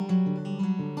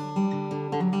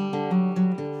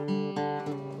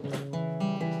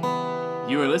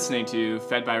listening to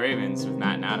Fed by Ravens with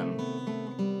Matt and Adam.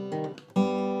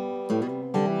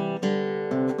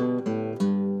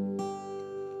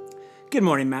 Good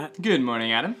morning, Matt. Good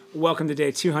morning, Adam. Welcome to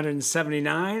day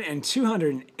 279 and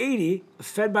 280 of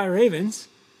Fed by Ravens,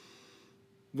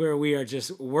 where we are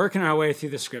just working our way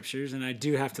through the scriptures. And I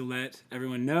do have to let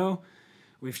everyone know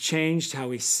we've changed how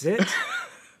we sit.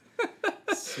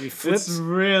 So we flipped. It's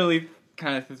really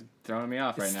kind of throwing me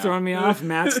off right It's now. throwing me off.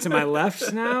 Matt's to my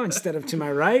left now instead of to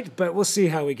my right, but we'll see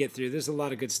how we get through. There's a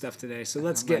lot of good stuff today, so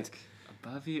let's get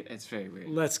above you. It's very weird.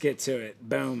 let's get to it.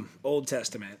 Boom. Old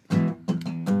Testament.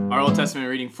 Our Old Testament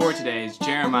reading for today is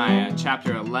Jeremiah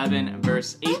chapter 11,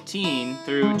 verse 18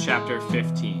 through chapter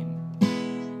 15.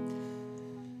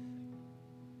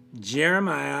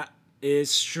 Jeremiah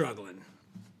is struggling.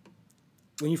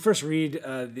 When you first read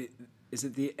is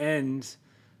it the end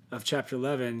of chapter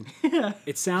 11,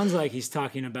 it sounds like he's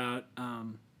talking about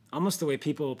almost the way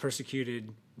people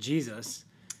persecuted Jesus.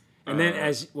 And then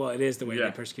it is the way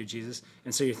they persecute Jesus.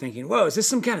 And so you're thinking, whoa, is this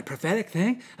some kind of prophetic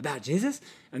thing about Jesus?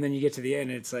 And then you get to the end,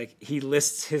 and it's like he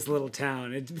lists his little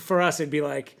town. For us, it'd be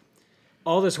like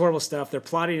all this horrible stuff. They're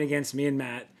plotting against me and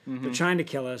Matt. Mm-hmm. They're trying to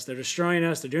kill us. They're destroying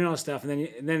us. They're doing all this stuff. And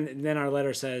then our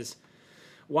letter says,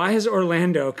 why has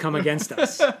Orlando come against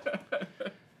us?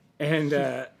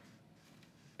 And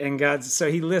God,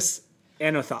 so he lists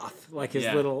Anathoth, like his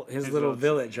little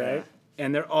village, right? Yeah.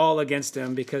 And they're all against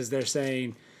him because they're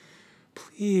saying,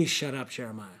 please shut up,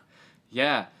 Jeremiah.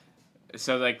 Yeah.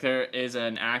 So, there is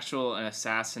an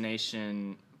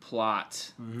assassination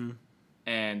plot,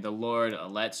 and the Lord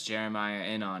lets Jeremiah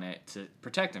in on it to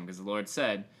protect him, because the Lord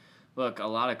said, look, a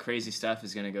lot of crazy stuff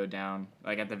is going to go down.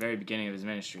 Like, at the very beginning of his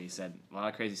ministry, he said, a lot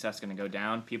of crazy stuff's going to go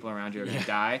down. People around you are going to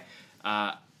die.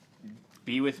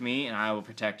 Be with me, and I will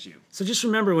protect you. So just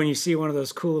remember when you see one of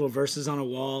those cool little verses on a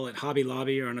wall at Hobby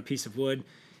Lobby or on a piece of wood,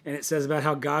 and it says about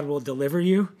how God will deliver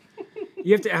you,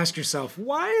 you have to ask yourself,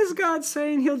 why is God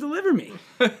saying he'll deliver me?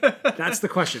 That's the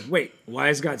question. Wait, why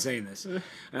is God saying this?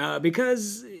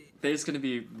 Because there's going to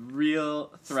be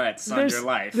real threats on your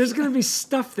life. There's going to be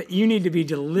stuff that you need to be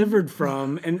delivered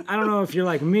from. And I don't know if you're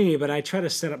like me, but I try to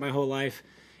set up my whole life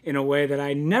in a way that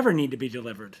I never need to be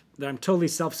delivered, that I'm totally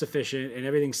self-sufficient and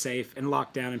everything's safe and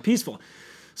locked down and peaceful.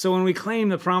 So when we claim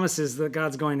the promises that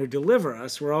God's going to deliver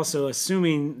us, we're also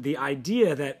assuming the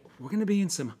idea that we're going to be in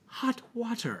some hot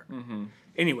water. Mm-hmm.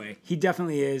 Anyway, he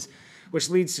definitely is, which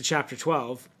leads to chapter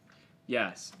 12.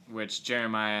 Yes, which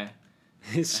Jeremiah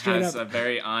has a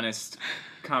very honest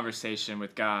conversation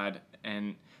with God.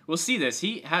 And we'll see this.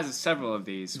 He has several of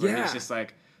these where he's just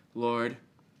like, Lord,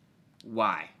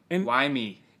 why? Why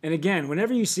me? And again,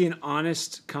 whenever you see an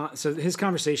honest... so his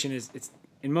conversation is... it's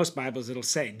in most Bibles, it'll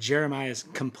say Jeremiah's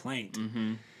complaint.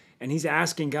 Mm-hmm. And he's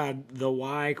asking God the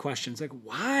why questions. Like,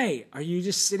 why are you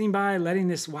just sitting by letting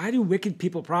this... why do wicked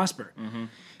people prosper? Mm-hmm.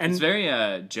 And it's very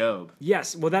Job.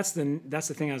 Yes. Well, that's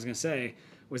the thing I was going to say,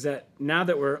 was that now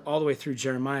that we're all the way through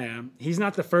Jeremiah, he's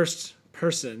not the first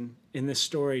person in this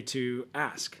story to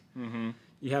ask. Mm-hmm.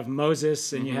 You have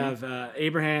Moses, and you have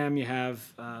Abraham, you have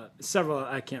several,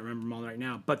 I can't remember them all right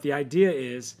now. But the idea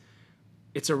is,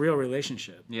 it's a real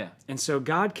relationship. Yeah. And so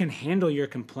God can handle your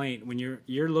complaint when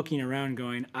you're looking around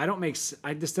going,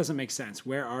 this doesn't make sense.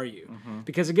 Where are you? Mm-hmm.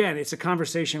 Because again, it's a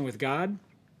conversation with God.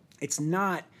 It's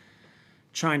not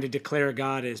trying to declare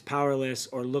God as powerless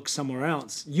or look somewhere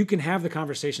else. You can have the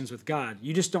conversations with God.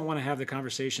 You just don't want to have the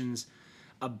conversations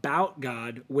about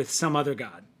God with some other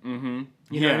God. Mm-hmm.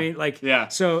 You know what I mean?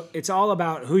 So it's all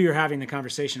about who you're having the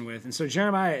conversation with. And so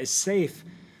Jeremiah is safe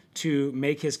to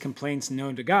make his complaints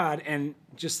known to God. And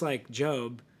just like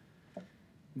Job,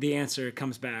 the answer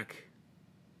comes back,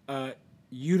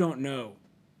 you don't know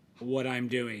what I'm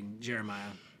doing, Jeremiah.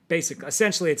 Basically,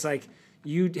 essentially, it's like,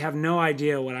 you have no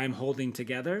idea what I'm holding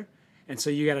together. And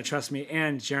so you got to trust me.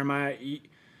 And Jeremiah,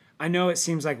 I know it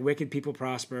seems like wicked people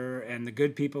prosper and the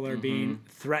good people are being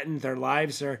threatened. Their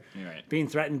lives are being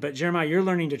threatened. But Jeremiah, you're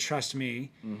learning to trust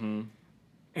me. Mm-hmm.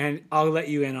 And I'll let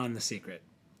you in on the secret.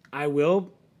 I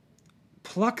will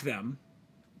pluck them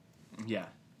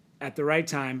at the right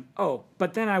time. Oh,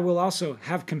 but then I will also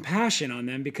have compassion on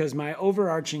them, because my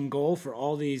overarching goal for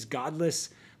all these godless,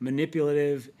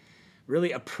 manipulative,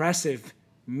 really oppressive,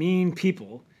 mean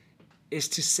people is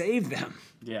to save them.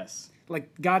 Yes.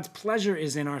 Like, God's pleasure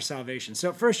is in our salvation. So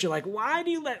at first you're like, why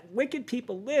do you let wicked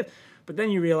people live? But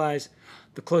then you realize,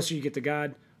 the closer you get to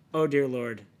God, oh dear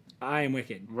Lord, I am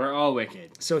wicked. We're all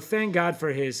wicked. So thank God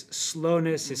for his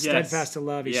slowness, his steadfast to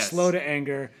love. He's slow to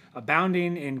anger,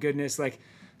 abounding in goodness. Like,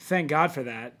 thank God for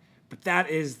that. But that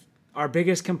is our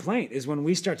biggest complaint, is when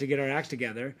we start to get our act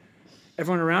together,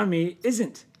 everyone around me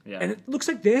isn't. Yeah. And it looks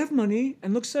like they have money,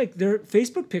 and looks like their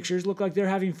Facebook pictures look like they're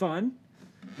having fun.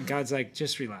 And God's like,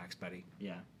 just relax, buddy.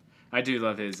 Yeah. I do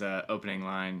love his opening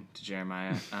line to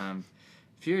Jeremiah.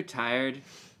 If you're tired,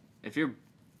 if you're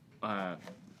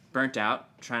burnt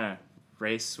out trying to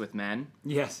race with men,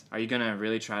 Yes. are you going to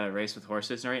really try to race with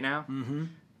horses right now? Mm-hmm.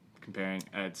 Comparing,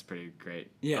 it's pretty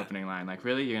great opening line. Like,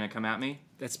 really? You're going to come at me?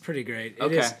 That's pretty great.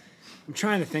 Okay. It is. I'm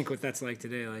trying to think what that's like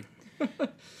today. Like,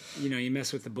 you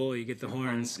mess with the bull, you get the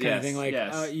horns kind of thing. Like,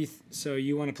 so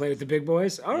you want to play with the big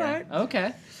boys? All right.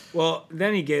 Okay. Well,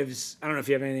 then he gives, I don't know if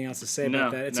you have anything else to say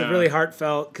about that. It's a really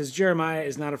heartfelt, because Jeremiah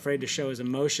is not afraid to show his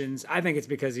emotions. I think it's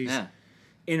because he's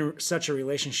in such a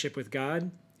relationship with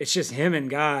God. It's just him and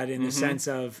God in the sense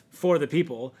of for the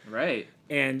people. Right.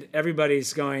 And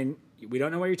everybody's going, we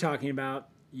don't know what you're talking about.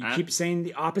 You keep saying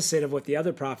the opposite of what the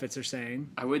other prophets are saying.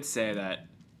 I would say that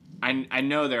I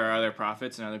know there are other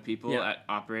prophets and other people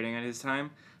operating at his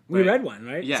time. We read one,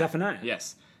 right? Yeah. Zephaniah.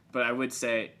 Yes. But I would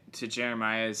say to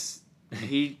Jeremiah's,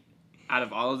 he, out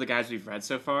of all of the guys we've read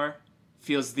so far,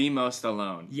 feels the most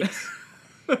alone. Yes.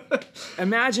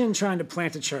 Imagine trying to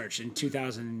plant a church in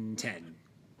 2010.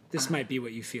 This might be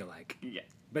what you feel like. Yeah.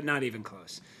 But not even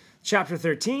close. Chapter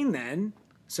 13 then,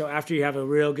 so after you have a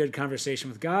real good conversation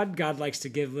with God, God likes to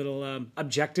give little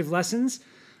objective lessons,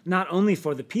 not only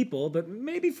for the people, but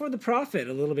maybe for the prophet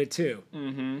a little bit too.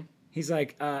 Mm-hmm. He's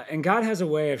like, and God has a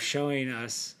way of showing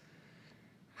us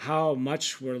how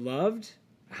much we're loved,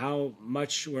 how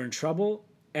much we're in trouble,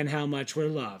 and how much we're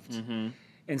loved. Mm-hmm.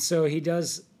 And so he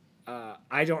does,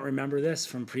 I don't remember this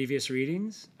from previous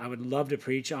readings. I would love to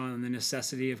preach on the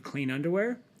necessity of clean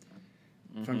underwear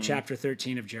from chapter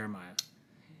 13 of Jeremiah.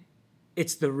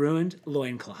 It's the ruined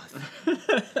loincloth.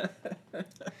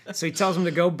 So he tells him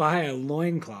to go buy a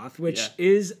loincloth, which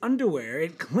is underwear.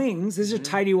 It clings. These are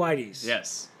tighty-whities.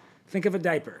 Yes. Think of a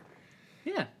diaper.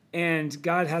 Yeah. And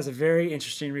God has a very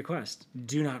interesting request.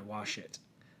 Do not wash it.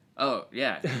 Oh,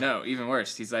 yeah. No, even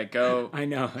worse. He's like, go I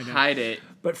know. hide it.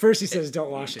 But first he says, don't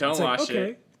wash it. Don't wash it.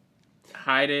 Okay.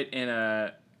 Hide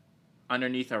it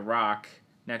underneath a rock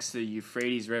next to the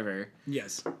Euphrates River.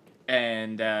 Yes.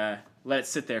 And let it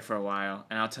sit there for a while,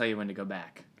 and I'll tell you when to go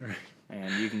back. Right.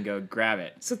 And you can go grab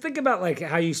it. So think about like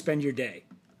how you spend your day.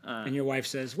 And your wife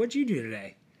says, what'd you do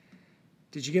today?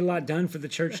 Did you get a lot done for the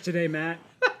church today, Matt?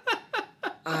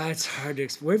 It's hard to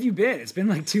explain. Where have you been? It's been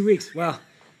like 2 weeks. Well,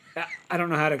 I don't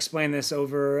know how to explain this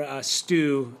over a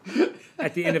stew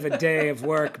at the end of a day of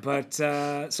work, but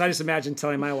so I just imagine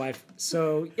telling my wife,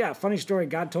 so yeah, funny story,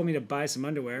 God told me to buy some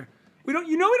underwear. We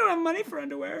don't have money for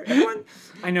underwear. Anyone?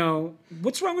 I know.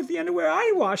 What's wrong with the underwear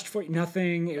I washed for you?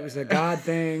 Nothing. It was a God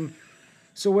thing.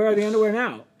 So where are the underwear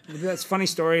now? That's a funny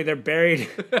story. They're buried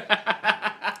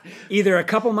either a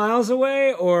couple miles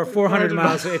away or 400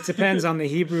 miles. It depends on the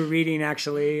Hebrew reading,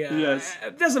 actually. Yes.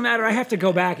 It doesn't matter. I have to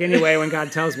go back anyway when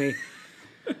God tells me.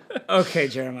 Okay,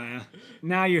 Jeremiah.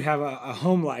 Now you have a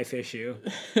home life issue.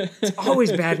 It's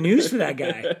always bad news for that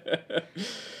guy.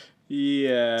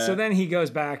 Yeah. So then he goes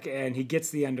back and he gets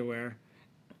the underwear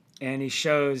and he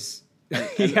shows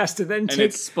he has to then take... And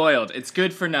it's spoiled. It's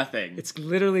good for nothing. It's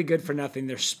literally good for nothing.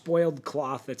 They're spoiled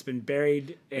cloth that's been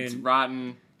buried and... It's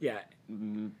rotten. Yeah.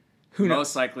 Who knows?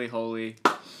 Most likely holy.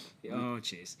 Oh,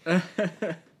 jeez.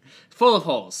 Full of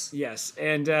holes. Yes.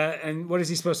 And what is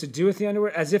he supposed to do with the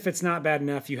underwear? As if it's not bad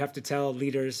enough, you have to tell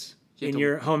leaders in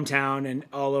your hometown and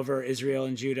all over Israel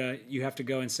and Judah, you have to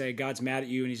go and say, God's mad at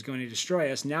you and he's going to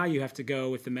destroy us. Now you have to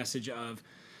go with the message of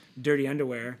dirty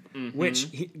underwear,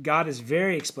 which God is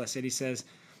very explicit. He says,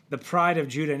 the pride of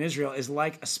Judah and Israel is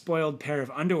like a spoiled pair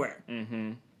of underwear.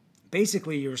 Mm-hmm.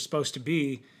 Basically, you're supposed to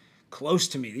be close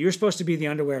to me. You're supposed to be the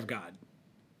underwear of God.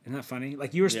 Isn't that funny?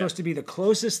 Like you were supposed to be the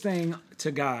closest thing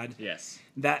to God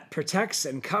that protects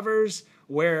and covers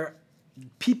where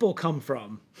people come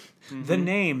from. Mm-hmm. The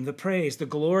name, the praise, the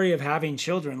glory of having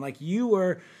children. Like you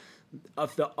were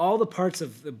of all the parts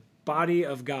of the body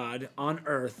of God on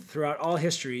earth throughout all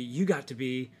history, you got to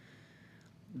be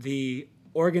the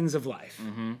organs of life.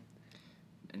 Mm-hmm.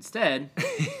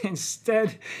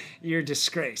 Instead, you're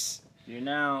disgrace. You're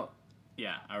now,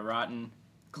 a rotten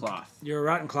cloth. You're a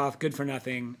rotten cloth, good for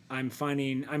nothing. I'm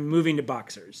moving to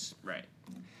boxers. Right.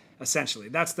 Essentially,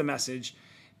 that's the message.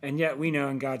 And yet we know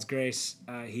in God's grace,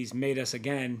 he's made us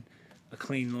again a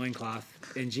clean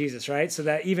loincloth in Jesus, right? So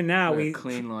that even now we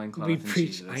clean loincloth we in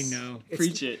preach. Jesus. I know.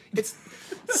 Preach it. It's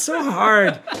so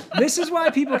hard. This is why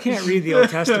people can't read the Old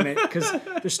Testament, because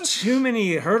there's too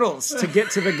many hurdles to get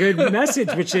to the good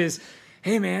message, which is,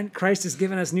 hey man, Christ has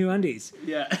given us new undies.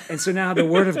 Yeah. And so now the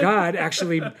Word of God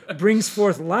actually brings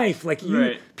forth life. Like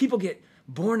people get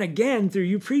born again through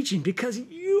you preaching because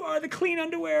you are the clean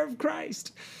underwear of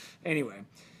Christ. Anyway,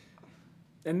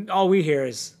 And all we hear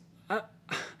is,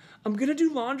 I'm going to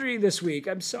do laundry this week.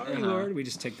 I'm sorry, Lord. We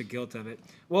just take the guilt of it.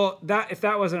 Well, if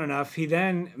that wasn't enough, he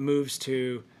then moves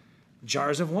to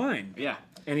jars of wine. Yeah.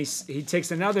 And he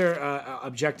takes another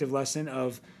objective lesson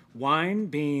of wine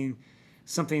being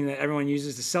something that everyone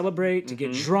uses to celebrate, to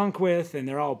get drunk with, and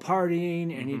they're all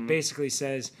partying. And he basically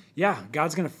says, yeah,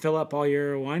 God's going to fill up all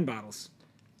your wine bottles.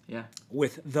 Yeah.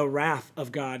 With the wrath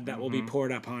of God that will be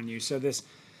poured upon you. So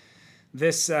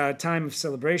this time of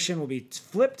celebration will be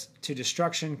flipped to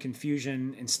destruction,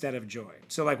 confusion, instead of joy.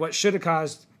 So like what should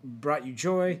have brought you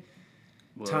joy,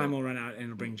 time will run out and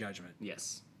it'll bring judgment.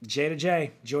 Yes. J to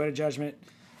J, joy to judgment.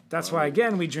 That's why,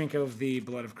 again, we drink of the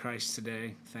blood of Christ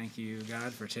today. Thank you,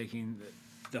 God, for taking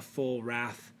the full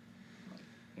wrath,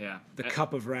 the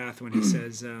cup of wrath when he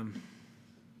says,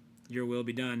 your will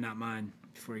be done, not mine,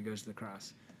 before he goes to the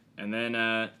cross. And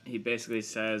then he basically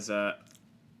says,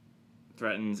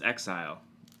 threatens exile.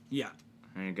 Yeah.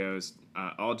 And it goes,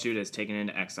 all Judah is taken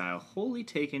into exile, wholly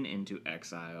taken into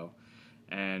exile.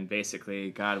 And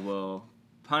basically, God will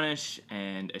punish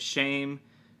and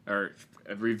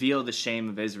reveal the shame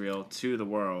of Israel to the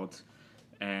world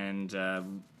and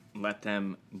let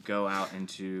them go out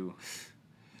into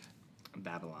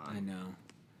Babylon.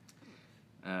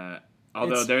 I know.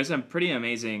 Although there's a pretty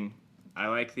amazing, I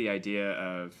like the idea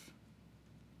of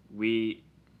we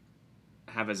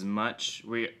have as much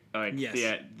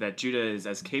that Judah is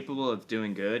as capable of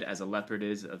doing good as a leopard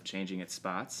is of changing its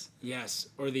spots. Yes,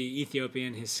 or the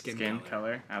Ethiopian, his skin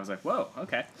color. I was like, whoa,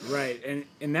 okay. Right,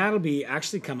 and that'll be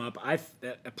actually come up.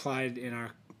 That applied in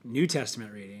our New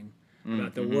Testament reading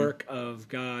about the work of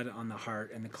God on the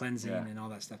heart and the cleansing and all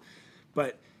that stuff.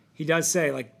 But he does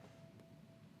say, like,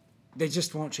 they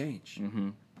just won't change.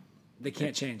 They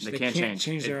can't change. They can't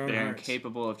change their own hearts. They're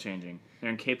incapable of changing. They're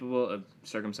incapable of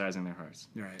circumcising their hearts.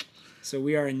 Right. So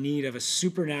we are in need of a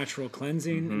supernatural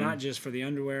cleansing, not just for the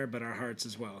underwear, but our hearts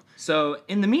as well. So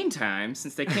in the meantime,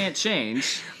 since they can't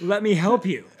change, let me help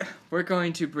you. We're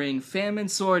going to bring famine,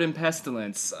 sword, and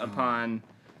pestilence upon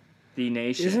the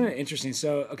nation. Isn't it interesting?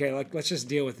 So, okay, let's just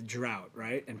deal with drought,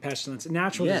 right? And pestilence,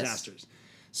 natural disasters.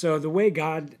 So the way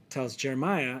God tells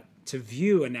Jeremiah to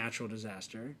view a natural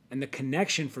disaster and the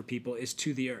connection for people is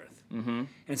to the earth.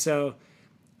 And so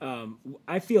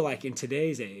I feel like in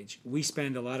today's age, we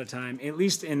spend a lot of time, at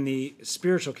least in the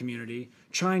spiritual community,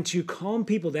 trying to calm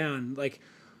people down. Like,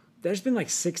 there's been like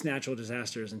 6 natural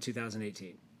disasters in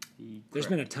 2018. There's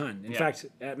been a ton. In fact,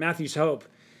 at Matthew's Hope,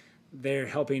 they're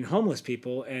helping homeless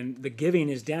people, and the giving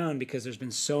is down because there's been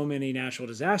so many natural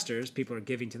disasters. People are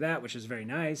giving to that, which is very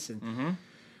nice. And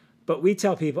but we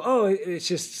tell people, oh, it's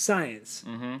just science.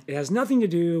 It has nothing to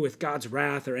do with God's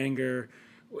wrath or anger.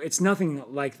 It's nothing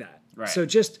like that. Right. So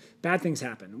just bad things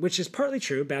happen, which is partly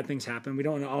true. Bad things happen. We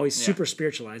don't want to always super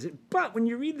spiritualize it. But when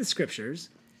you read the scriptures,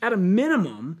 at a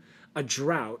minimum, a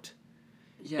drought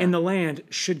in the land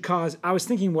should cause... I was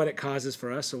thinking what it causes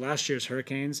for us. So last year's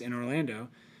hurricanes in Orlando,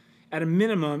 at a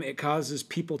minimum, it causes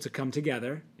people to come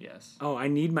together. Yes. Oh, I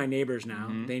need my neighbors now.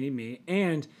 They need me.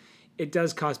 And it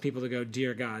does cause people to go,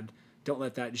 dear God, don't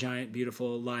let that giant,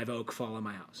 beautiful live oak fall on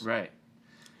my house. Right.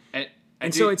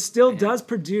 And so it still does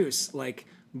produce, like...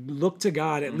 look to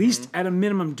God, at least at a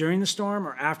minimum during the storm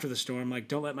or after the storm. Like,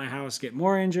 don't let my house get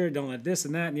more injured. Don't let this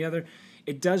and that and the other.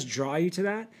 It does draw you to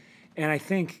that. And I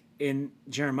think in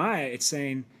Jeremiah, it's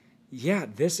saying, yeah,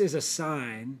 this is a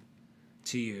sign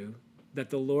to you that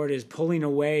the Lord is pulling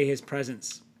away his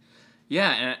presence.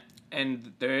 Yeah,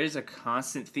 and there is a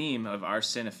constant theme of our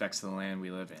sin affects the land we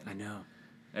live in. I know.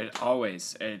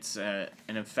 It's an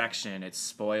infection. It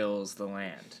spoils the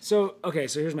land. So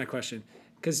here's my question.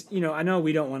 Because, I know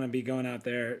we don't want to be going out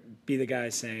there, be the guy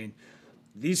saying,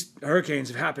 these hurricanes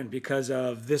have happened because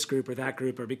of this group or that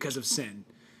group or because of sin.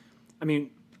 I mean,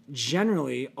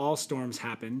 generally, all storms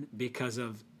happen because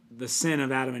of the sin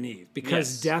of Adam and Eve.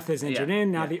 Because death has entered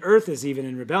in. Now the earth is even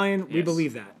in rebellion. We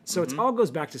believe that. So it all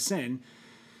goes back to sin.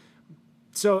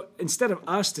 So instead of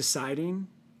us deciding,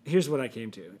 here's what I came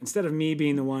to. Instead of me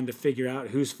being the one to figure out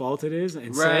whose fault it is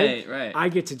and I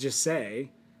get to just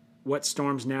say... what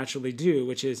storms naturally do,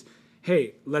 which is,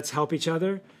 hey, let's help each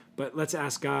other, but let's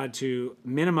ask God to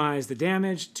minimize the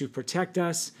damage, to protect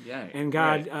us. Yeah, and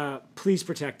God, please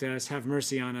protect us, have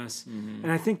mercy on us.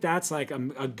 And I think that's like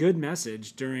a good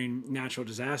message during natural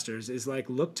disasters is like,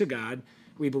 look to God.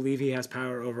 We believe he has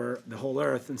power over the whole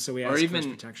earth, and so we ask for his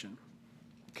protection.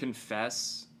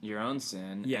 Confess your own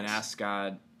sin and ask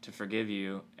God to forgive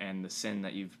you and the sin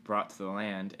that you've brought to the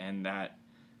land, and that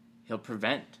he'll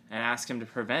ask him to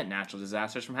prevent natural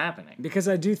disasters from happening. Because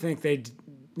I do think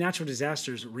natural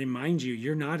disasters remind you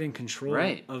you're not in control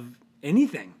of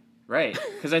anything. Right.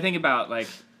 Because I think about, like,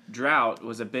 drought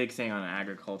was a big thing on an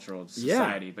agricultural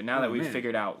society. But now that we've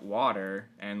figured out water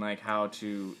and like how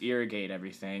to irrigate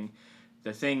everything,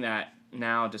 the thing that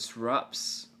now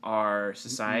disrupts our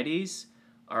societies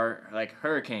are like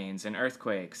hurricanes and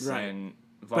earthquakes and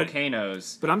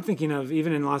volcanoes. But I'm thinking of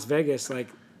even in Las Vegas, like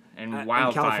and wildfires.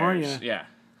 In California, yeah.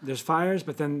 There's fires,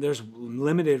 but then there's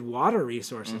limited water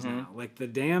resources now. Like the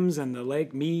dams and the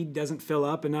Lake Mead doesn't fill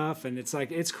up enough, and it's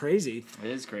like it's crazy. It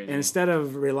is crazy. And instead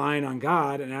of relying on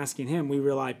God and asking Him, we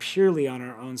rely purely on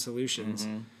our own solutions.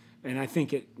 And I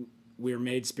think we're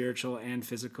made spiritual and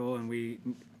physical, and we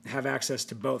have access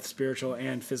to both spiritual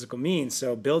and physical means.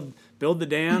 So build the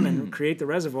dam and create the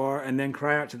reservoir, and then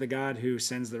cry out to the God who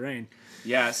sends the rain.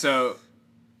 Yeah. So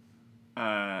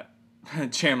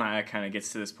Jeremiah kind of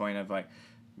gets to this point of like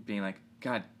being like,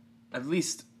 God, at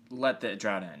least let the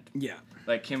drought end. Yeah.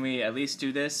 Like, can we at least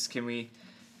do this?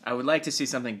 I would like to see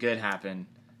something good happen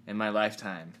in my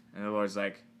lifetime. And the Lord's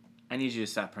like, I need you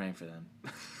to stop praying for them.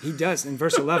 He does. In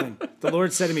verse 11, the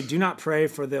Lord said to me, do not pray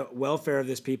for the welfare of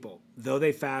this people. Though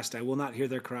they fast, I will not hear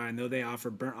their cry. And though they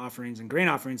offer burnt offerings and grain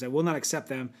offerings, I will not accept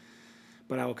them,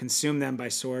 but I will consume them by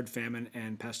sword, famine,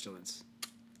 and pestilence.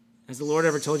 Has the Lord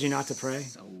ever told you not to pray?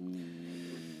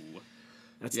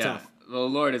 That's tough. The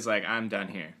Lord is like, I'm done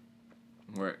here.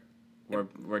 We're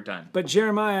done. But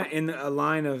Jeremiah, in a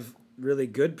line of really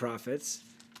good prophets,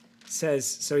 says,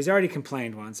 so he's already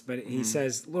complained once, but he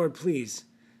says, Lord, please,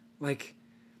 like,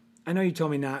 I know you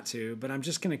told me not to, but I'm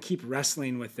just going to keep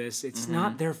wrestling with this. It's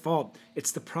not their fault.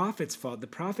 It's the prophet's fault. The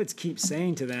prophets keep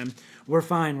saying to them, we're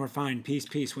fine, peace,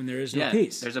 peace, when there is no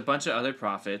peace. There's a bunch of other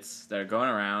prophets that are going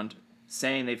around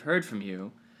saying they've heard from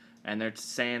you, and they're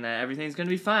saying that everything's going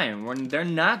to be fine. They're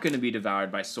not going to be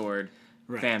devoured by sword,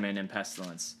 famine, and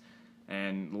pestilence.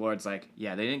 And the Lord's like,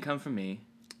 yeah, they didn't come from me.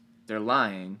 They're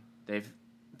lying. They've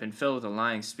been filled with a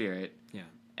lying spirit. Yeah.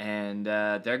 And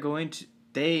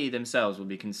they themselves will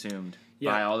be consumed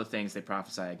by all the things they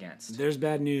prophesy against. There's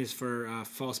bad news for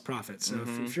false prophets. So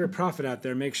if you're a prophet out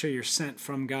there, make sure you're sent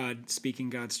from God,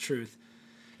 speaking God's truth.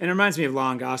 And it reminds me of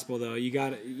law and gospel, though. You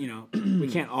got to, we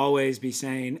can't always be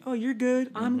saying, oh, you're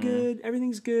good, I'm good,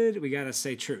 everything's good. We got to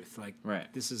say truth. Like,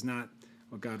 this is not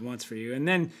what God wants for you. And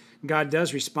then God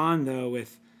does respond, though,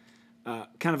 with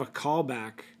kind of a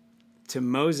callback to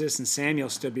Moses and Samuel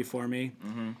stood before me,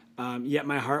 yet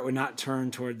my heart would not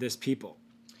turn toward this people.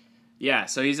 Yeah,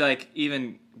 so he's like,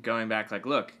 even going back, like,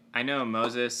 look, I know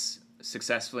Moses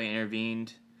successfully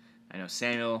intervened. I know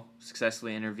Samuel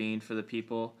successfully intervened for the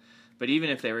people. But even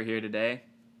if they were here today,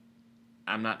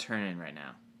 I'm not turning right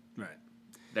now. Right.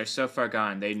 They're so far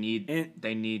gone. They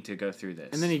need to go through this.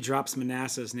 And then he drops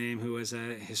Manasseh's name, who was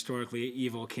a historically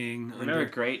evil king. Remember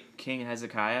great King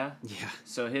Hezekiah? Yeah.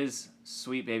 So his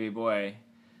sweet baby boy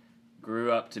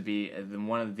grew up to be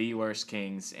one of the worst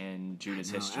kings in Judah's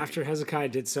history. After Hezekiah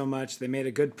did so much, they made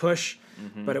a good push,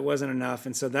 but it wasn't enough.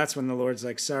 And so that's when the Lord's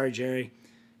like, sorry, Jerry.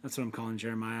 That's what I'm calling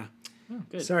Jeremiah. Oh,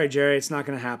 good. Sorry, Jerry, it's not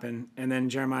going to happen. And then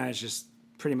Jeremiah is just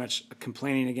pretty much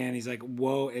complaining again. He's like,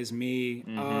 woe is me.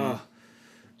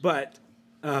 But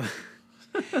God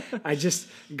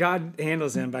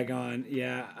handles him by going,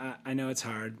 yeah, I know it's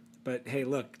hard. But hey,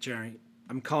 look, Jerry,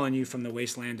 I'm calling you from the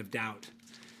wasteland of doubt.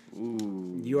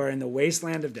 Ooh. You are in the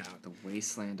wasteland of doubt. The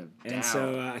wasteland of doubt. And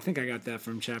so I think I got that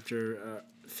from chapter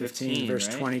 15 verse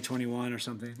right? 20, 21 or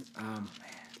something.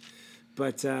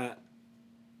 But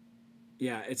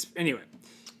yeah, it's anyway.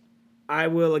 I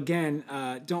will again.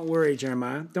 Don't worry,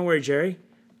 Jeremiah. Don't worry, Jerry.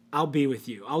 I'll be with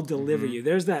you. I'll deliver you.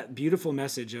 There's that beautiful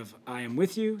message of I am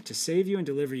with you to save you and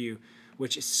deliver you,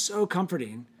 which is so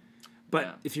comforting.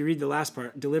 But if you read the last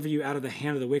part, deliver you out of the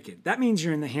hand of the wicked. That means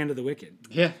you're in the hand of the wicked.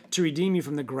 Yeah. To redeem you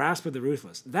from the grasp of the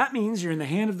ruthless. That means you're in the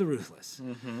hand of the ruthless.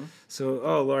 So,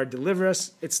 oh Lord, deliver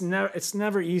us. It's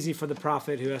never easy for the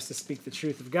prophet who has to speak the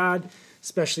truth of God,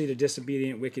 especially to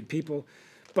disobedient, wicked people.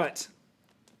 But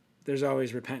there's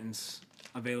always repentance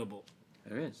available.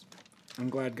 There is. I'm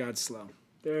glad God's slow.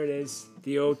 There it is.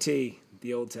 The OT,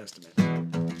 the Old Testament.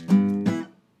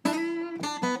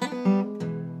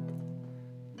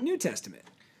 New Testament.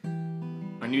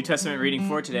 Our New Testament reading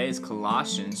for today is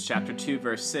Colossians chapter 2,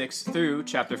 verse 6 through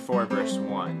chapter 4, verse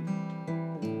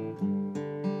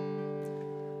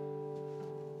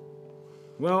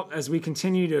 1. Well, as we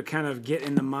continue to kind of get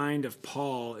in the mind of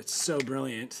Paul, it's so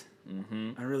brilliant.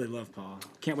 I really love Paul.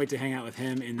 Can't wait to hang out with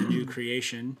him in the new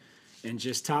creation and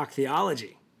just talk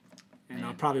theology. And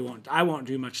I won't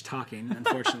do much talking,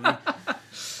 unfortunately.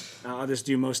 I'll just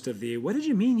do most of the, what did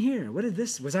you mean here? What did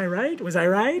this, was I right? Was I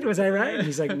right? Was I right? And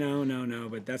he's like, no,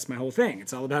 but that's my whole thing.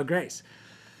 It's all about grace.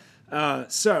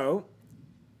 So,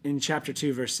 in chapter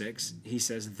 2, verse 6, he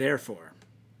says, therefore.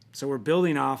 So we're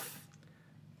building off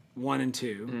 1 and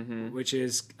 2, which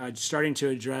is starting to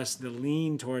address the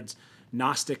lean towards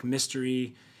Gnostic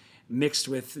mystery mixed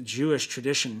with Jewish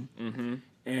tradition.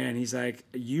 And he's like,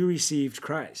 you received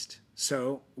Christ,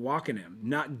 so walk in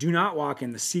him. Do not walk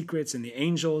in the secrets and the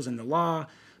angels and the law,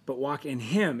 but walk in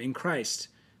him, in Christ,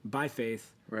 by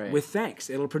faith, with thanks.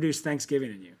 It'll produce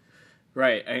thanksgiving in you.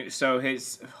 Right. So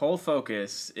his whole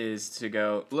focus is to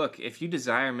go, look, if you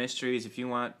desire mysteries, if you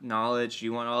want knowledge,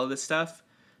 you want all of this stuff,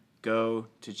 go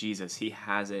to Jesus. He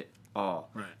has it all.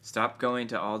 Right. Stop going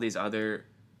to all these other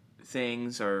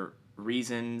things or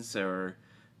reasons or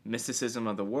mysticism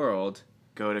of the world.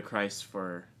 Go to Christ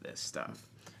for this stuff.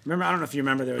 Remember, I don't know if you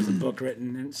remember, there was a book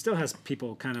written, and it still has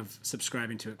people kind of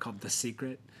subscribing to it, called The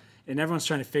Secret. And everyone's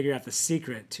trying to figure out the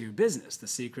secret to business, the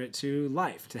secret to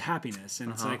life, to happiness.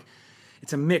 And it's like,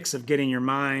 it's a mix of getting your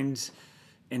mind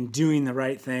and doing the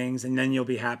right things, and then you'll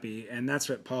be happy. And that's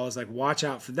what Paul is like, watch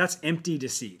out for. That's empty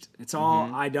deceit. It's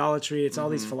all idolatry. It's all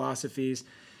these philosophies.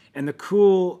 And the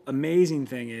cool, amazing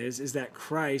thing is that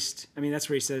Christ, I mean, that's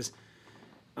where he says,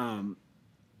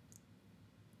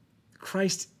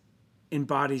 Christ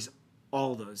embodies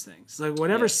all those things. Like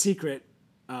whatever secret,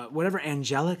 whatever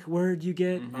angelic word you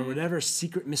get, or whatever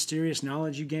secret mysterious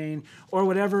knowledge you gain, or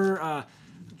whatever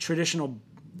traditional,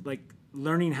 like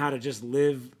learning how to just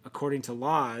live according to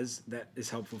laws that is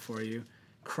helpful for you,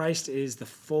 Christ is the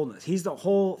fullness. He's the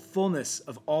whole fullness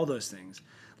of all those things.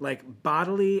 Like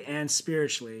bodily and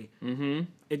spiritually,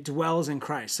 it dwells in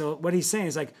Christ. So what he's saying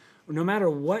is like, no matter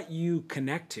what you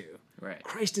connect to,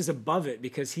 Christ is above it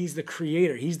because he's the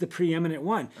creator. He's the preeminent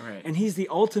one. And he's the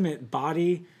ultimate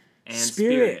body and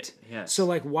spirit. Yes. So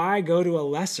like, why go to a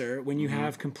lesser when you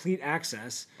have complete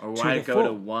access or why to the go full?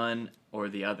 to one or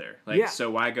the other? Like,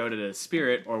 so why go to the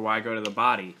spirit or why go to the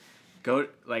body? Go,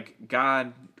 like,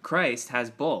 God, Christ has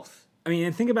both. I mean,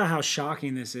 and think about how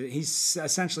shocking this is. He's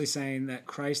essentially saying that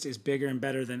Christ is bigger and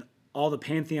better than all the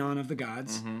pantheon of the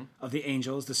gods, of the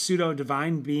angels, the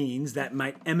pseudo-divine beings that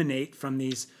might emanate from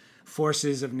these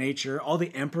forces of nature, all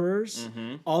the emperors,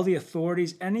 all the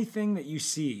authorities, anything that you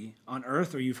see on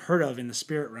earth or you've heard of in the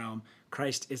spirit realm,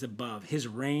 Christ is above. His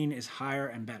reign is higher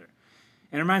and better.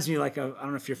 And it reminds me, like, I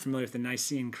don't know if you're familiar with the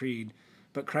Nicene Creed,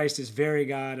 but Christ is very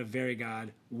God of very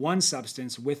God, one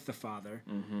substance with the Father.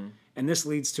 And this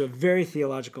leads to a very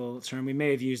theological term. We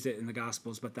may have used it in the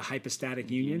Gospels, but the hypostatic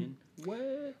union.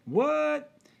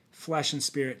 What? Flesh and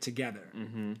spirit together.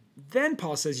 Then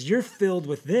Paul says, you're filled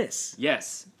with this.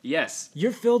 Yes.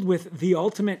 You're filled with the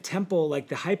ultimate temple, like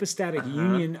the hypostatic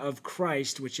union of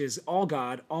Christ, which is all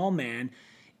God, all man,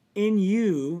 in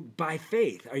you by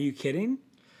faith. Are you kidding?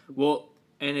 Well,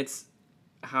 and it's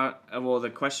how,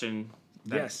 the question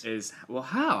is, well,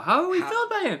 how? How are we filled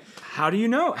by him? How do you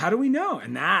know? How do we know?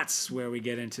 And that's where we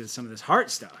get into some of this heart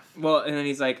stuff. Well, and then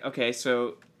he's like, okay,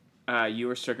 so you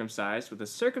were circumcised with a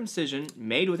circumcision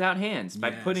made without hands by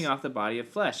putting off the body of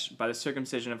flesh by the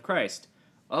circumcision of Christ.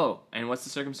 Oh, and what's the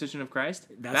circumcision of Christ?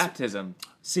 Baptism.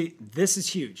 See, this is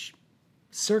huge.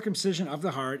 Circumcision of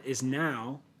the heart is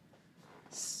now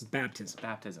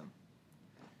baptism.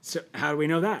 So how do we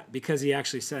know that? Because he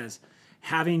actually says,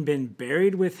 having been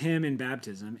buried with him in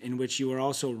baptism, in which you were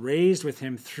also raised with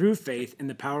him through faith in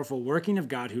the powerful working of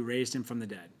God who raised him from the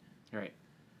dead. Right.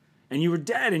 And you were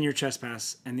dead in your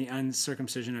trespass and the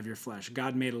uncircumcision of your flesh.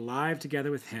 God made alive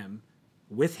together with him,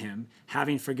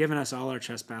 having forgiven us all our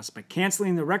trespass by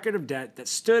canceling the record of debt that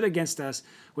stood against us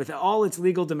with all its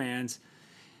legal demands.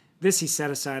 This he set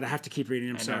aside. I have to keep reading,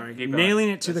 I'm sorry. Nailing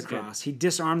it to the cross. He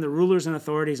disarmed the rulers and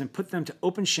authorities and put them to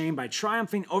open shame by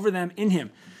triumphing over them in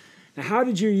him. Now, how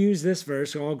did you use this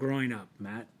verse all growing up,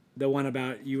 Matt? The one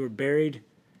about you were buried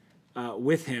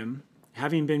with him,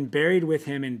 having been buried with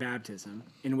him in baptism,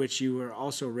 in which you were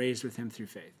also raised with him through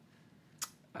faith.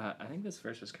 I think this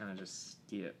verse was kind of just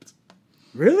skipped.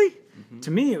 Really?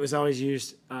 To me, it was always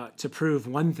used to prove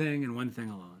one thing and one thing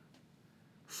alone.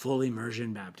 Full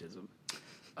immersion baptism.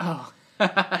 Oh.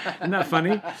 Isn't that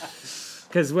funny?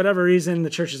 Because whatever reason, the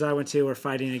churches I went to were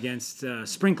fighting against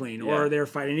sprinkling, or they're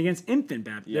fighting against infant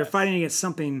baptism. They're fighting against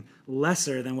something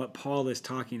lesser than what Paul is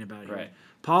talking about here. Right.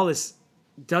 Paul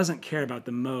doesn't care about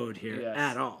the mode here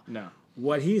at all. No.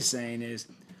 What he's saying is,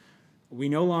 we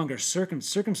no longer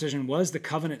circumcision was the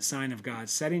covenant sign of God,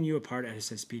 setting you apart as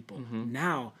his people.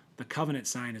 Now the covenant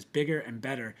sign is bigger and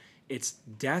better. It's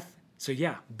death. So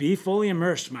be fully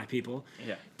immersed, my people.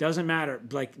 Doesn't matter.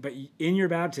 But in your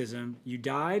baptism, you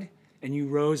died and you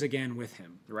rose again with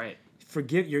him. Right.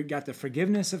 You got the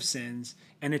forgiveness of sins,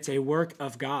 and it's a work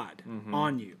of God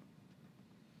on you.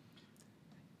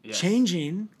 Yes.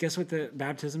 Changing, guess what the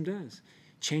baptism does?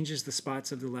 changes the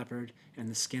spots of the leopard and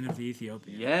the skin of the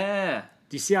Ethiopian. Yeah.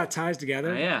 Do you see how it ties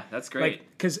together? Yeah, that's great.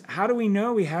 Because how do we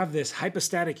know we have this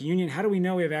hypostatic union? How do we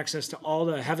know we have access to all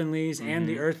the heavenlies and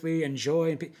the earthly and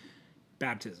joy and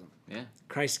baptism? Yeah.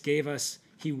 Christ gave us,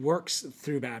 he works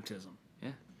through baptism.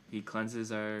 Yeah. He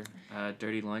cleanses our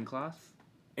dirty loincloth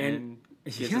And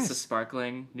gives us a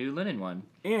sparkling new linen one.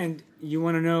 And you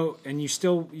want to know, and you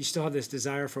still have this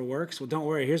desire for works? Well, don't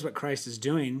worry. Here's what Christ is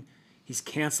doing. He's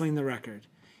canceling the record.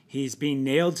 He's being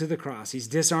nailed to the cross. He's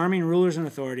disarming rulers and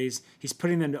authorities. He's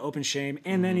putting them to open shame.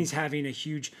 And then he's having a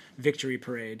huge victory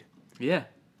parade. Yeah.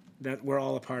 That we're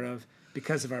all a part of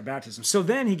because of our baptism. So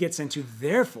then he gets into,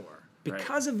 therefore,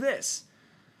 because of this,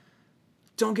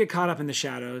 don't get caught up in the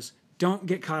shadows. Don't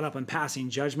get caught up in passing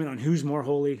judgment on who's more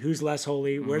holy, who's less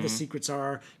holy, where the secrets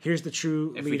are. Here's the true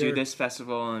leader. If we do this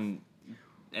festival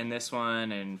and this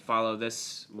one and follow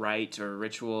this rite or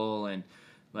ritual and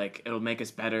like it'll make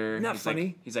us better. Not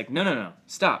funny. He's like, no,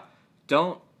 stop.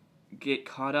 Don't get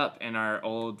caught up in our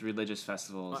old religious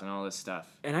festivals and all this stuff.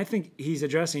 And I think he's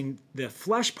addressing the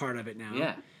flesh part of it now.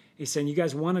 Yeah. He's saying you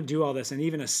guys want to do all this, and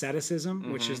even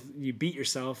asceticism, which is you beat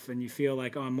yourself and you feel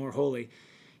like, oh, I'm more holy.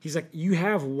 He's like, you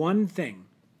have one thing.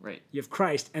 Right. You have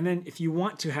Christ. And then if you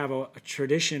want to have a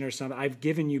tradition or something, I've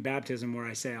given you baptism where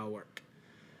I say I'll work.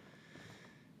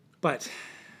 But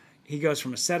he goes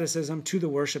from asceticism to the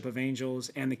worship of angels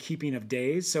and the keeping of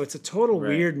days. So it's a total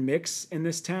weird mix in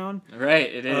this town.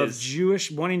 Right, it is. Of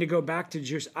Jewish, wanting to go back to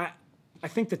Jewish. I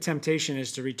think the temptation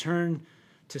is to return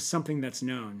to something that's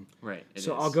known. Right.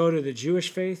 So I'll go to the Jewish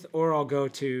faith, or I'll go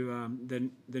to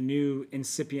the new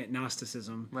incipient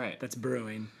Gnosticism that's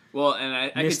brewing. Well,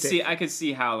 and I could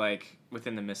see how, like,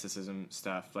 within the mysticism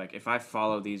stuff, like, if I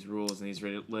follow these rules and these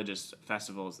religious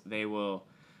festivals, they will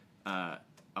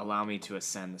allow me to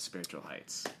ascend the spiritual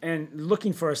heights. And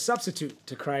looking for a substitute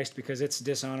to Christ because it's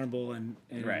dishonorable and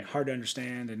hard to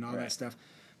understand and all that stuff.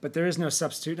 But there is no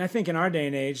substitute. And I think in our day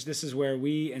and age, this is where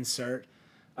we insert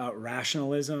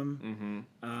rationalism,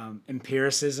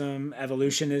 empiricism,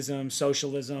 evolutionism,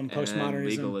 socialism,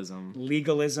 postmodernism,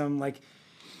 legalism. Like,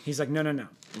 he's like, no.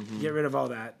 Get rid of all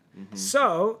that.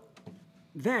 So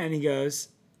then he goes,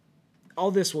 all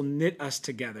this will knit us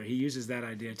together. He uses that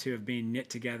idea too of being knit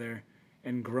together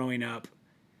and growing up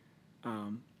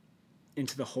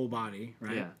into the whole body,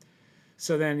 right? Yeah.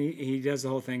 So then he does the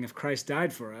whole thing. If Christ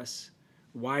died for us,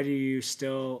 why do you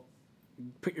still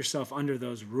put yourself under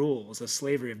those rules of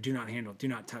slavery of do not handle, do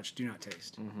not touch, do not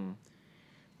taste?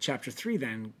 Chapter 3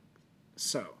 then,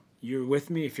 so you're with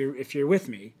me, if you're with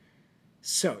me,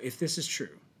 so if this is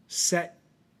true,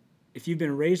 if you've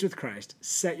been raised with Christ,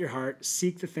 set your heart,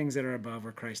 seek the things that are above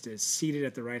where Christ is, seated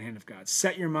at the right hand of God.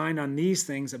 Set your mind on these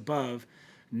things above,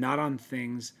 not on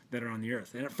things that are on the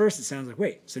earth. And at first it sounds like,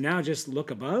 wait, so now just look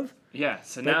above? Yeah,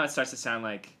 so now it starts to sound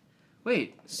like,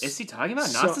 wait, is he talking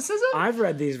about Gnosticism? So I've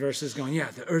read these verses going, yeah,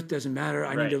 the earth doesn't matter.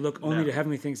 I need to look only to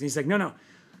heavenly things. And he's like, no,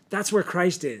 that's where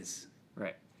Christ is.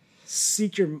 Right.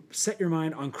 Set your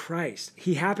mind on Christ.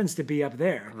 He happens to be up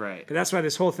there. Right. But that's why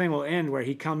this whole thing will end where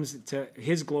he comes to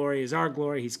his glory is our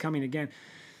glory. He's coming again.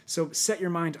 So set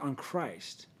your mind on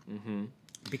Christ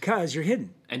because you're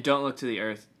hidden. And don't look to the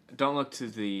earth. Don't look to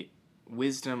the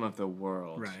wisdom of the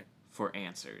world for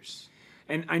answers.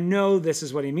 And I know this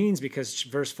is what he means because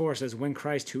verse 4 says, when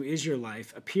Christ, who is your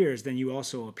life, appears, then you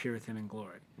also will appear with him in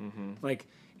glory. Like,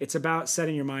 it's about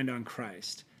setting your mind on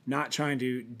Christ, not trying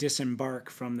to disembark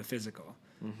from the physical.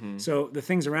 So the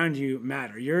things around you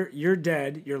matter. You're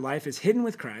dead. Your life is hidden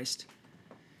with Christ.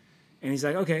 And he's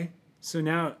like, okay, so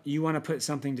now you want to put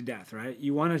something to death, right?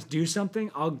 You want to do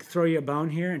something? I'll throw you a bone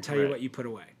here and tell you what you put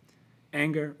away.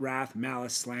 Anger, wrath,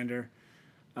 malice, slander,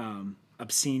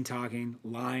 obscene talking,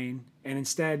 lying. And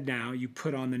instead now you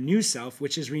put on the new self,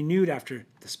 which is renewed after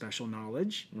the special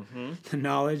knowledge, the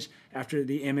knowledge after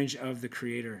the image of the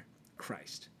Creator,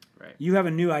 Christ. Right. You have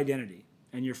a new identity,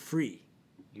 and you're free.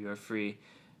 You are free,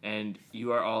 and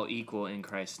you are all equal in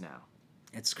Christ now.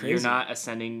 It's crazy. You're not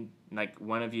ascending, like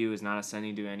one of you is not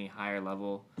ascending to any higher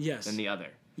level than the other.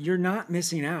 You're not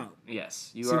missing out.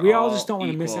 Yes. You are all just don't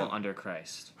want to miss out. Under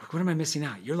Christ. What am I missing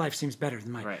out? Your life seems better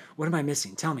than mine. Right. What am I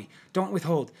missing? Tell me. Don't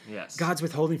withhold. Yes. God's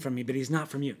withholding from me, but he's not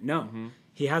from you. No.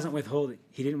 He hasn't withhold.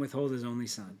 He didn't withhold his only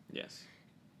son. Yes.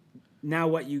 Now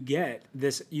what you get,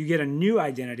 you get a new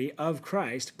identity of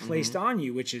Christ placed on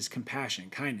you, which is compassion,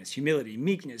 kindness, humility,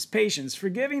 meekness, patience,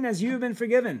 forgiving as you have been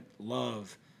forgiven,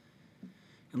 love.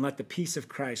 And let the peace of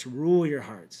Christ rule your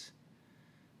hearts.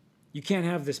 You can't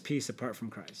have this peace apart from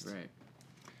Christ.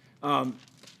 Right.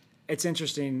 It's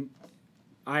interesting.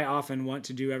 I often want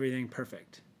to do everything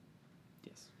perfect.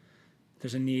 Yes.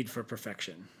 There's a need for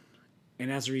perfection.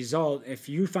 And as a result, if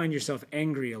you find yourself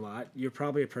angry a lot, you're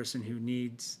probably a person who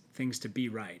needs things to be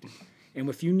right. And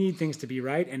if you need things to be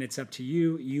right and it's up to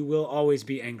you, you will always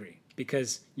be angry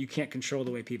because you can't control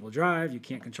the way people drive. You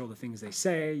can't control the things they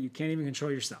say. You can't even control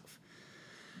yourself.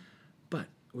 But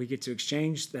we get to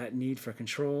exchange that need for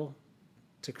control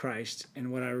to Christ.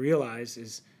 And what I realize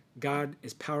is God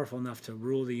is powerful enough to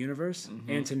rule the universe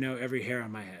and to know every hair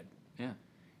on my head. Yeah.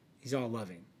 He's all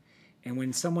loving. And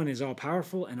when someone is all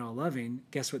powerful and all loving,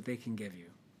 guess what they can give you?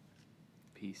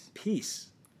 Peace. Peace.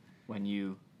 When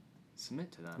you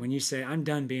submit to them. When you say, I'm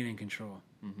done being in control.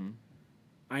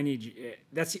 I need you.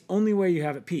 That's the only way you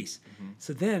have at peace.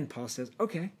 So then Paul says,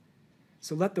 okay,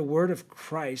 so let the word of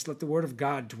Christ, let the word of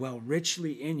God dwell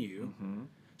richly in you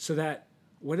so that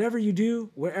whatever you do,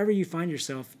 wherever you find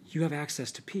yourself, you have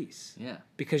access to peace. Yeah.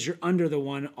 Because you're under the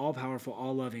one all-powerful,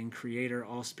 all-loving, creator,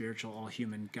 all-spiritual,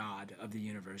 all-human God of the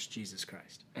universe, Jesus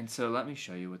Christ. And so let me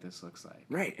show you what this looks like.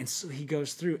 Right. And so he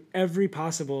goes through every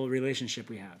possible relationship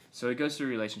we have. So it goes through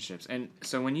relationships. And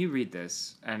so when you read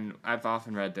this, and I've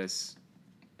often read this,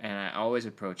 and I always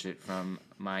approach it from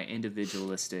my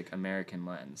individualistic American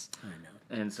lens. I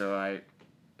know. And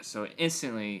so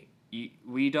instantly,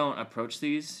 we don't approach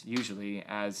these usually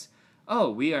as, oh,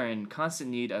 we are in constant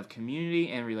need of community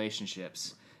and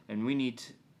relationships, and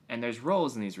and there's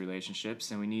roles in these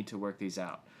relationships, and we need to work these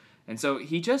out. And so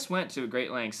he just went to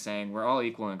great lengths saying we're all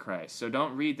equal in Christ. So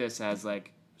don't read this as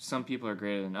like some people are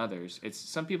greater than others. It's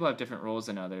some people have different roles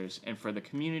than others, and for the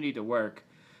community to work,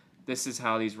 this is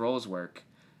how these roles work.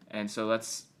 And so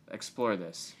let's explore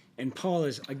this. And Paul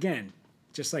is, again,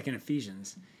 just like in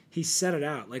Ephesians, he set it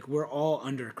out like we're all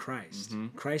under Christ.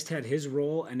 Christ had his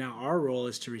role, and now our role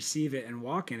is to receive it and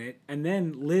walk in it, and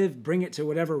then bring it to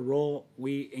whatever role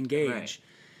we engage. Right.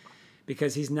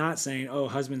 Because he's not saying, oh,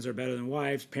 husbands are better than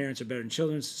wives, parents are better than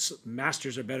children,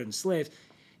 masters are better than slaves.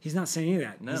 He's not saying any of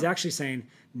that. No. He's actually saying,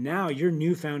 now your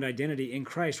newfound identity in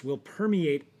Christ will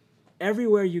permeate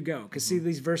everywhere you go. Because see,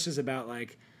 these verses about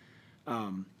like,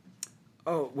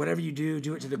 oh, whatever you do,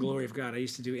 do it to the glory of God. I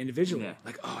used to do individually. Yeah.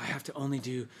 Like, oh, I have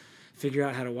to figure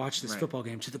out how to watch this football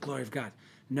game to the glory of God.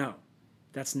 No,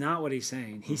 that's not what he's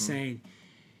saying. He's saying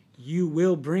you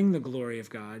will bring the glory of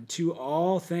God to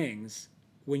all things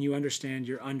when you understand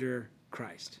you're under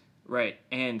Christ. Right,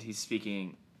 and he's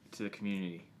speaking to the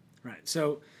community. Right,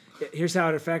 so here's how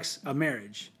it affects a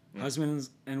marriage. Yeah.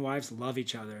 Husbands and wives love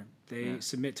each other. They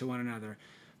submit to one another.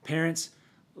 Parents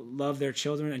love their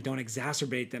children and don't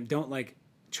exacerbate them. Don't like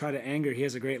try to anger. He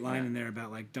has a great line in there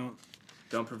about like don't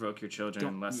provoke your children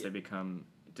unless they become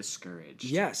discouraged.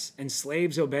 Yes, and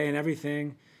slaves obey in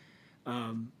everything,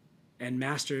 and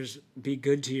masters be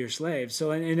good to your slaves.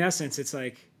 So in essence, it's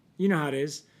like, you know how it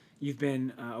is. You've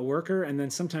been a worker, and then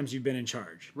sometimes you've been in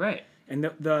charge. Right. And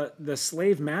the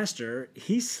slave master,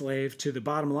 he's slave to the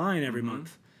bottom line every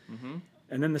month,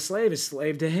 and then the slave is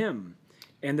slave to him.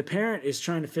 And the parent is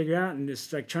trying to figure out and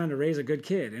just like trying to raise a good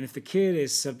kid. And if the kid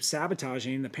is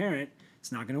sabotaging the parent,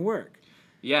 it's not going to work.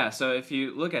 Yeah, so if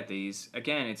you look at these,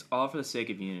 again, it's all for the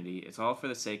sake of unity. It's all for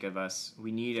the sake of us.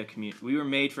 We need a community. We were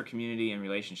made for community and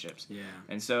relationships. Yeah.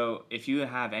 And so if you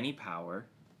have any power,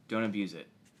 don't abuse it.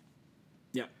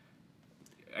 Yeah.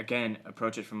 Again,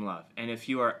 approach it from love. And if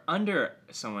you are under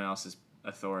someone else's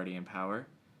authority and power,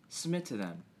 submit to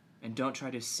them. And don't try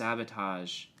to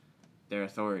sabotage their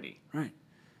authority. Right.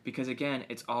 Because again,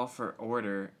 it's all for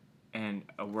order and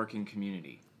a working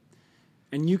community.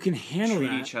 And you can handle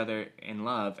Treat each other in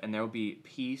love, and there will be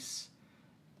peace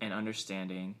and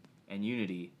understanding and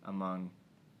unity among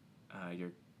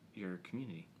your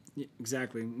community. Yeah,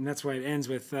 exactly. And that's why it ends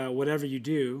with whatever you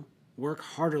do, work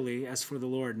heartily as for the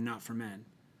Lord, not for men.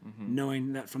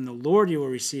 Knowing that from the Lord you will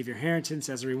receive your inheritance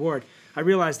as a reward. I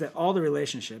realize that all the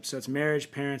relationships, so it's marriage,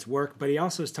 parents, work, but he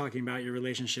also is talking about your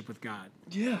relationship with God.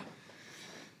 Yeah.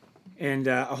 And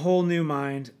a whole new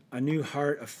mind, a new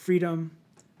heart of freedom,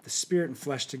 the spirit and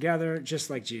flesh together, just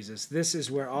like Jesus. This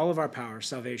is where all of our power,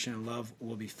 salvation, and love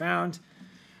will be found.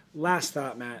 Last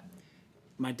thought, Matt.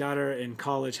 My daughter in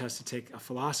college has to take a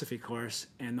philosophy course,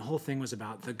 and the whole thing was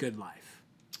about the good life.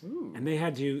 Ooh. And they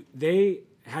had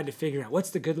to figure out what's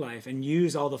the good life and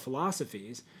use all the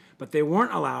philosophies, but they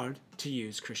weren't allowed to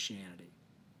use Christianity.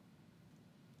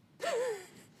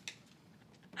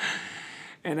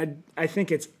 And I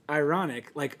think it's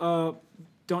ironic, like,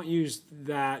 don't use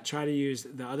that, try to use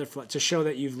the other, to show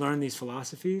that you've learned these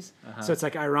philosophies. So it's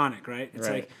like ironic, right? It's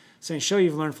like saying, show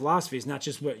you've learned philosophies, not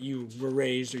just what you were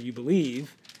raised or you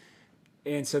believe.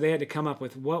 And so they had to come up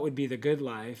with what would be the good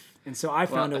life. And so I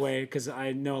found a way, because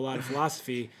I know a lot of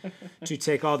philosophy, to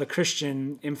take all the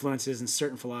Christian influences and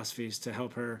certain philosophies to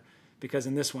help her, because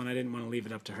in this one I didn't want to leave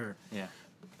it up to her. Yeah.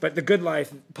 But the good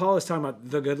life, Paul is talking about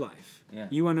the good life. Yeah.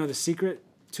 You want to know the secret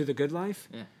to the good life?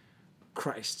 Yeah.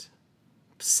 Christ.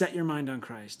 Set your mind on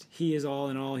Christ. He is all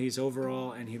in all. He's over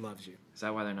all, and he loves you. Is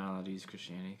that why they're not allowed to use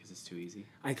Christianity? Because it's too easy?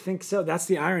 I think so. That's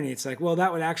the irony. It's like, well,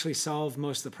 that would actually solve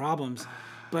most of the problems.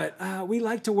 But we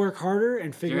like to work harder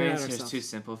and figure Your it out answer ourselves. is too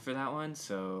simple for that one,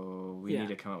 so we need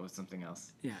to come up with something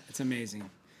else. Yeah, it's amazing.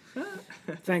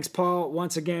 Thanks, Paul.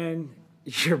 Once again,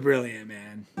 you're brilliant,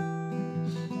 man.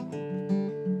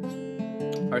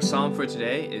 Our psalm for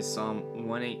today is Psalm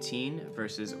 118,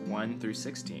 verses 1 through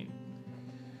 16.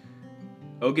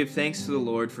 Oh, give thanks to the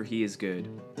Lord, for he is good,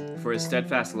 for his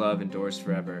steadfast love endures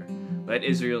forever. Let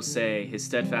Israel say, his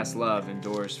steadfast love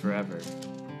endures forever.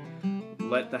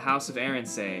 Let the house of Aaron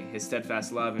say, his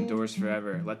steadfast love endures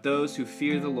forever. Let those who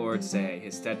fear the Lord say,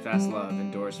 his steadfast love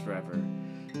endures forever.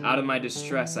 Out of my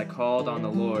distress I called on the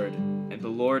Lord, and the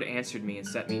Lord answered me and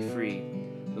set me free.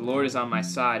 The Lord is on my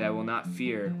side, I will not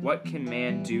fear. What can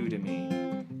man do to me?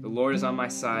 The Lord is on my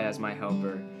side as my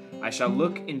helper. I shall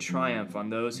look in triumph on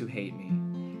those who hate me.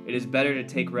 It is better to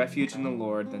take refuge in the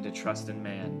Lord than to trust in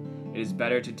man. It is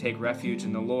better to take refuge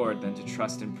in the Lord than to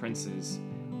trust in princes.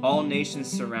 All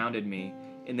nations surrounded me.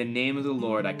 In the name of the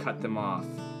Lord I cut them off.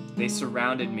 They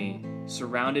surrounded me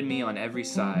on every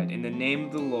side. In the name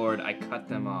of the Lord I cut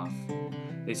them off.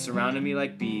 They surrounded me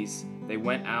like bees. They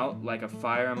went out like a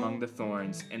fire among the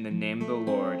thorns. In the name of the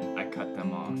Lord I cut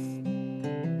them off.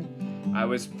 I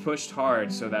was pushed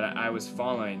hard so that I was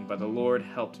falling, but the Lord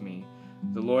helped me.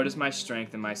 The Lord is my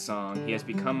strength and my song. He has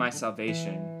become my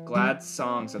salvation. Glad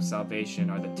songs of salvation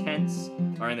are in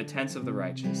the tents of the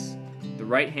righteous. The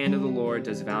right hand of the Lord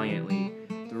does valiantly.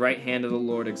 The right hand of the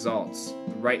Lord exalts.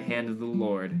 The right hand of the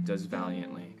Lord does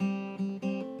valiantly. Man,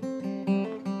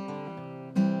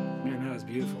 that was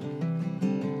beautiful.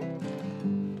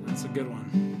 That's a good one.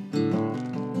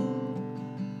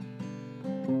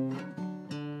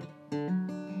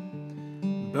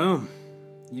 Boom.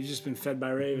 You've just been fed by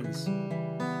ravens.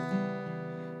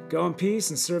 Go in peace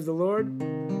and serve the Lord.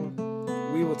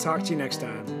 We will talk to you next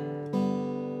time.